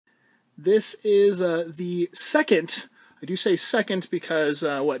This is the second, I do say second because,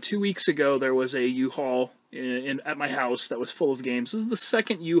 2 weeks ago there was a U-Haul at my house that was full of games. This is the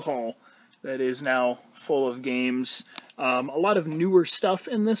second U-Haul that is now full of games. A lot of newer stuff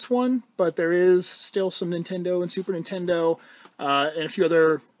in this one, but there is still some Nintendo and Super Nintendo and a few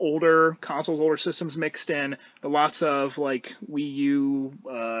other older consoles, older systems mixed in. But lots of like Wii U,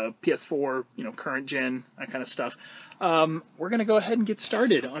 PS4, current gen, that kind of stuff. We're going to go ahead and get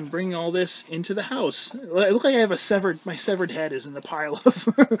started on bringing all this into the house. It looks like I have my severed head is in the pile of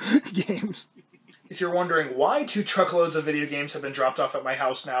games. If you're wondering why 2 truckloads of video games have been dropped off at my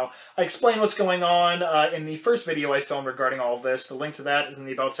house now, I explained what's going on in the first video I filmed regarding all of this. The link to that is in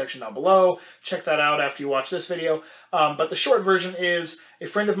the About section down below. Check that out after you watch this video. But the short version is, a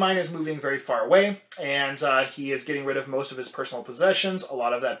friend of mine is moving very far away, and he is getting rid of most of his personal possessions, a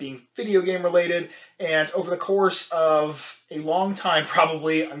lot of that being video game related, and over the course of a long time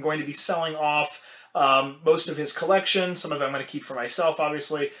probably, I'm going to be selling off most of his collection. Some of it I'm going to keep for myself,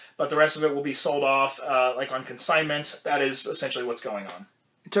 obviously, but the rest of it will be sold off, like on consignment. That is essentially what's going on.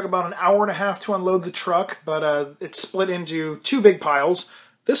 It took about an hour and a half to unload the truck, but it's split into 2 big piles.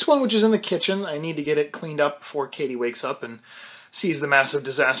 This one, which is in the kitchen, I need to get it cleaned up before Katie wakes up and sees the massive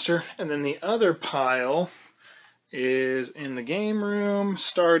disaster. And then the other pile is in the game room,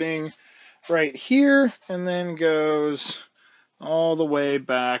 starting right here, and then goes all the way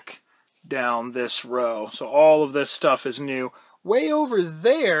back down this row. So all of this stuff is new. Way over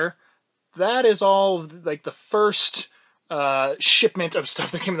there, that is all of, like, the first shipment of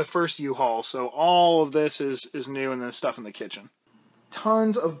stuff that came in the first U-Haul. So all of this is new, and then stuff in the kitchen.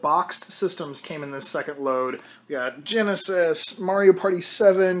 Tons of boxed systems came in this second load. We got Genesis, Mario Party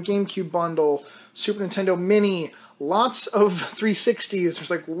 7, GameCube bundle, Super Nintendo Mini, lots of 360s. There's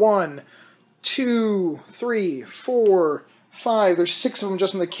like 1, 2, 3, 4, 5. There's 6 of them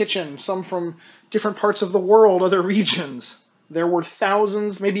just in the kitchen, some from different parts of the world, other regions. There were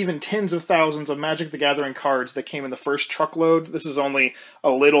thousands, maybe even tens of thousands of Magic the Gathering cards that came in the first truckload. This is only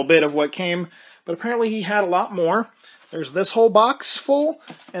a little bit of what came, but apparently he had a lot more. There's this whole box full,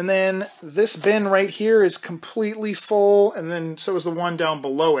 and then this bin right here is completely full, and then so is the one down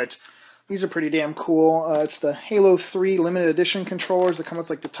below it. These are pretty damn cool. It's the Halo 3 limited edition controllers that come with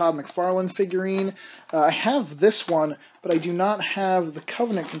like the Todd McFarlane figurine. I have this one, but I do not have the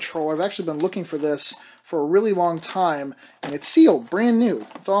Covenant controller. I've actually been looking for this for a really long time, and it's sealed, brand new.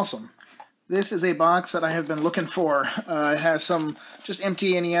 It's awesome. This is a box that I have been looking for. It has some just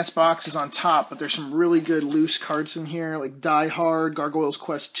empty NES boxes on top, but there's some really good loose cards in here, like Die Hard, Gargoyle's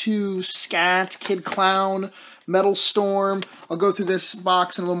Quest 2, Scat, Kid Clown, Metal Storm. I'll go through this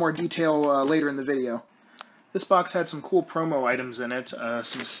box in a little more detail later in the video. This box had some cool promo items in it.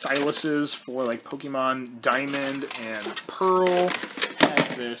 Some styluses for like Pokemon Diamond and Pearl.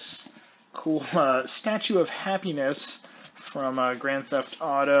 Had this cool Statue of Happiness from Grand Theft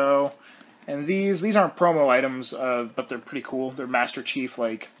Auto. And these aren't promo items, but they're pretty cool. They're Master Chief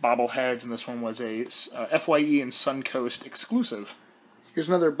like bobbleheads, and this one was a FYE and Suncoast exclusive. Here's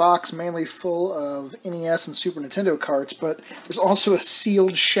another box mainly full of NES and Super Nintendo carts, but there's also a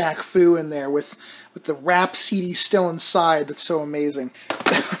sealed Shaq Fu in there with the wrap CD still inside. That's so amazing.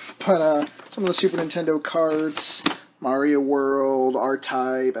 But some of the Super Nintendo carts, Mario World,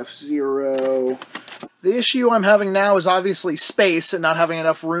 R-Type, F-Zero. The issue I'm having now is obviously space and not having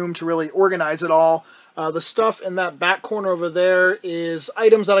enough room to really organize it all. The stuff in that back corner over there is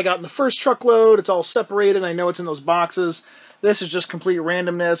items that I got in the first truckload. It's all separated. I know it's in those boxes. This is just complete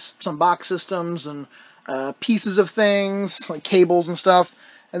randomness, some box systems and pieces of things, like cables and stuff.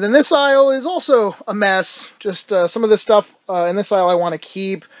 And then this aisle is also a mess. Just some of this stuff in this aisle I want to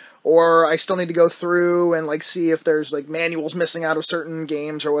keep, or I still need to go through and like see if there's like manuals missing out of certain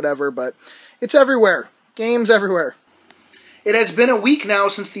games or whatever, but it's everywhere. Games everywhere. It has been a week now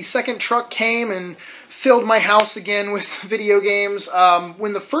since the second truck came and filled my house again with video games.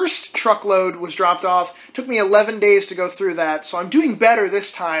 When the first truckload was dropped off, it took me 11 days to go through that, so I'm doing better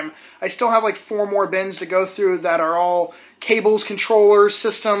this time. I still have like 4 more bins to go through that are all cables, controllers,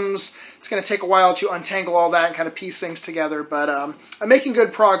 systems. It's going to take a while to untangle all that and kind of piece things together, but I'm making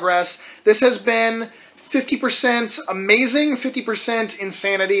good progress. This has been 50% amazing, 50%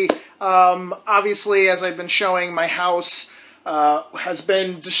 insanity. Obviously, as I've been showing, my house has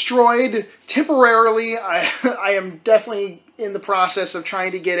been destroyed temporarily. I am definitely in the process of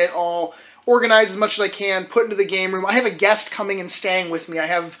trying to get it all organized as much as I can, put into the game room. I have a guest coming and staying with me. I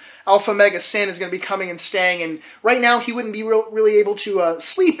have Alpha Mega Sin is going to be coming and staying, and right now he wouldn't be really able to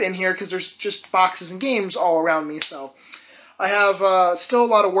sleep in here because there's just boxes and games all around me. So I have still a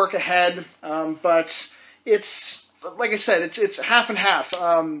lot of work ahead, but it's like I said, it's half and half.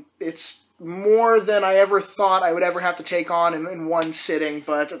 It's more than I ever thought I would ever have to take on in one sitting,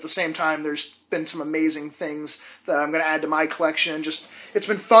 but at the same time, there's been some amazing things that I'm going to add to my collection. Just, it's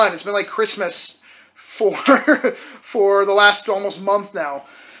been fun. It's been like Christmas for for the last almost month now.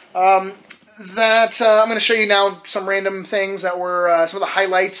 I'm going to show you now some random things that were some of the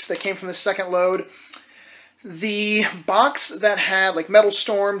highlights that came from the second load. The box that had like Metal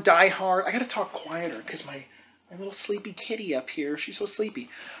Storm, Die Hard. I got to talk quieter because my little sleepy kitty up here, she's so sleepy.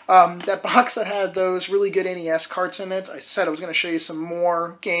 That box that had those really good NES carts in it, I said I was going to show you some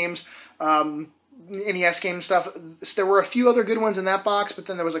more games, NES game stuff. There were a few other good ones in that box, but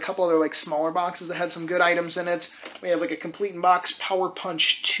then there was a couple other like smaller boxes that had some good items in it. We have like a complete in box Power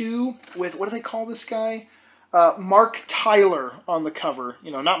Punch 2 with, what do they call this guy? Mark Tyler on the cover.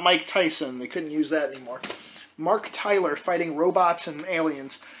 You know, not Mike Tyson. They couldn't use that anymore. Mark Tyler fighting robots and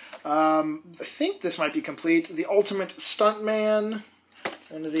aliens. I think this might be complete. The Ultimate Stuntman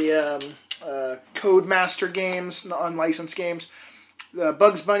and the Codemaster games, the unlicensed games. The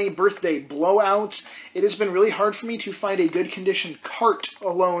Bugs Bunny Birthday Blowout. It has been really hard for me to find a good condition cart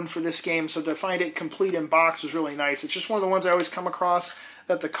alone for this game, so to find it complete in box was really nice. It's just one of the ones I always come across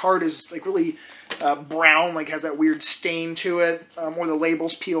that the cart is like really brown, like has that weird stain to it, or the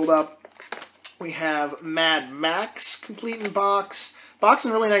label's peeled up. We have Mad Max complete in box. Box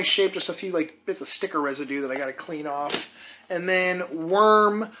in really nice shape, just a few like bits of sticker residue that I got to clean off. And then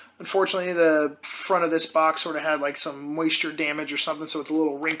Worm. Unfortunately, the front of this box sort of had like some moisture damage or something, so it's a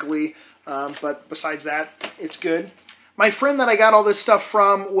little wrinkly. But besides that, it's good. My friend that I got all this stuff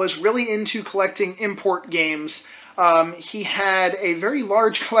from was really into collecting import games. He had a very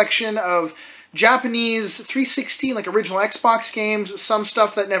large collection of Japanese 360, like original Xbox games, some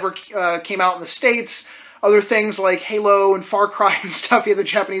stuff that never came out in the States, other things like Halo and Far Cry and stuff he had the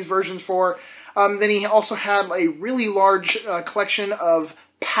Japanese versions for. Then he also had a really large collection of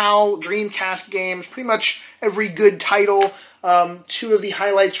PAL Dreamcast games, pretty much every good title. Two of the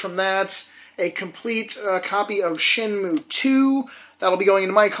highlights from that, a complete copy of Shenmue 2, that'll be going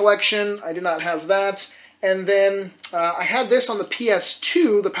into my collection. I did not have that. And then I had this on the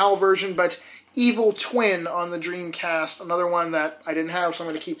PS2, the PAL version, but Evil Twin on the Dreamcast, another one that I didn't have, so I'm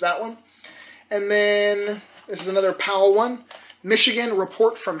going to keep that one. And then this is another PAL one, Michigan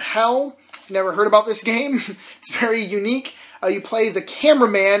Report from Hell. If you've never heard about this game, it's very unique. You play the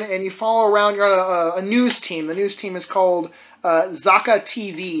cameraman and you follow around. You're on a news team. The news team is called Zaka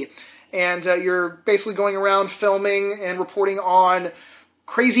TV. And you're basically going around filming and reporting on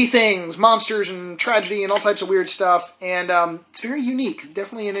crazy things, monsters and tragedy and all types of weird stuff. And it's very unique.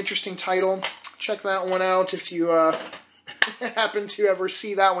 Definitely an interesting title. Check that one out if you happen to ever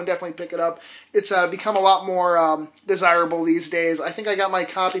see that one. Definitely pick it up. It's become a lot more desirable these days. I think I got my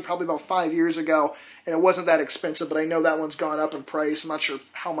copy probably about 5 years ago, and it wasn't that expensive, but I know that one's gone up in price. I'm not sure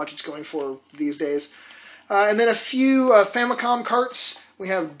how much it's going for these days. And then a few Famicom carts. We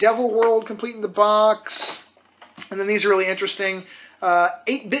have Devil World complete in the box. And then these are really interesting.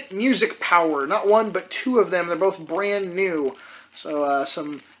 8-bit Music Power. Not one, but two of them. They're both brand new. So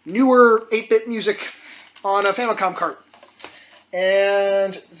some newer 8-bit music on a Famicom cart.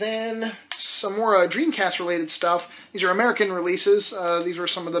 And then some more Dreamcast-related stuff. These are American releases. These were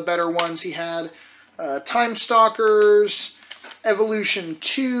some of the better ones he had. Time Stalkers, Evolution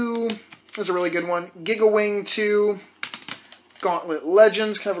 2. That's a really good one. Gigawing 2. Gauntlet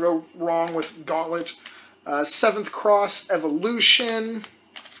Legends. Can never go wrong with Gauntlet. Seventh Cross Evolution.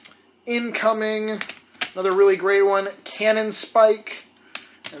 Incoming. Another really great one. Cannon Spike.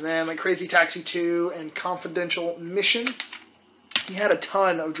 And then like Crazy Taxi 2 and Confidential Mission. He had a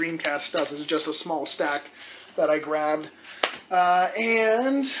ton of Dreamcast stuff. This is just a small stack that I grabbed.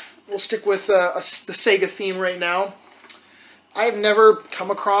 And we'll stick with the Sega theme right now. I've never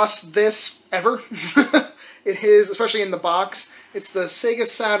come across this ever. It is, especially in the box, it's the Sega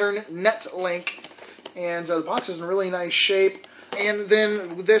Saturn Netlink. And the box is in really nice shape. And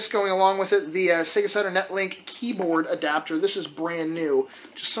then with this going along with it, the Sega Saturn Netlink keyboard adapter. This is brand new.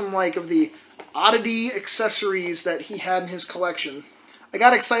 Just some like of the oddity accessories that he had in his collection. I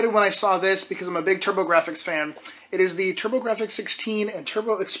got excited when I saw this because I'm a big TurboGrafx fan. It is the TurboGrafx 16 and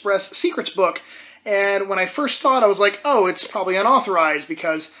Turbo Express Secrets book. And when I first saw it, I was like, oh, it's probably unauthorized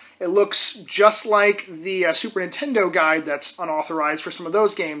because it looks just like the Super Nintendo guide that's unauthorized for some of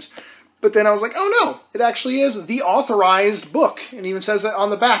those games. But then I was like, oh no, it actually is the authorized book. And it even says that on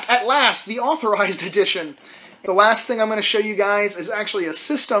the back, at last, the authorized edition. The last thing I'm going to show you guys is actually a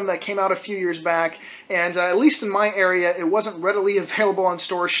system that came out a few years back, and at least in my area, it wasn't readily available on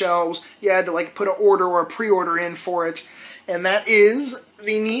store shelves. You had to like put an order or a pre-order in for it, and that is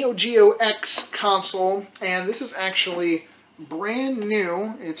the Neo Geo X console, and this is actually brand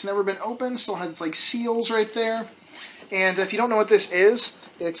new. It's never been opened, still has its like seals right there. And if you don't know what this is,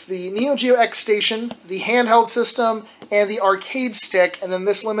 it's the Neo Geo X station, the handheld system, and the arcade stick, and then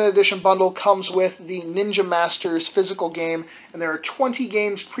this limited edition bundle comes with the Ninja Masters physical game, and there are 20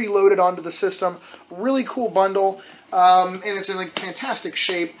 games preloaded onto the system. Really cool bundle, and it's in like fantastic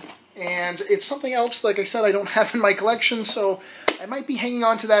shape. And it's something else, like I said, I don't have in my collection, so I might be hanging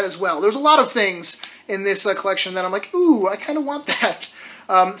on to that as well. There's a lot of things in this collection that I'm like, ooh, I kind of want that.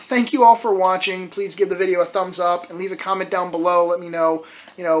 Thank you all for watching. Please give the video a thumbs up and leave a comment down below. Let me know,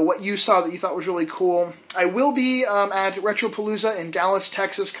 what you saw that you thought was really cool. I will be at Retropalooza in Dallas,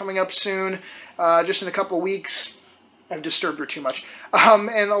 Texas, coming up soon, just in a couple of weeks. I've disturbed her too much.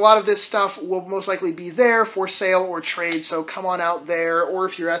 And a lot of this stuff will most likely be there for sale or trade, so come on out there. Or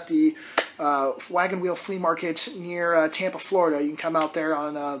if you're at the Wagon Wheel Flea Market near Tampa, Florida, you can come out there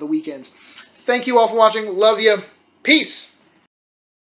on the weekends. Thank you all for watching. Love you. Peace.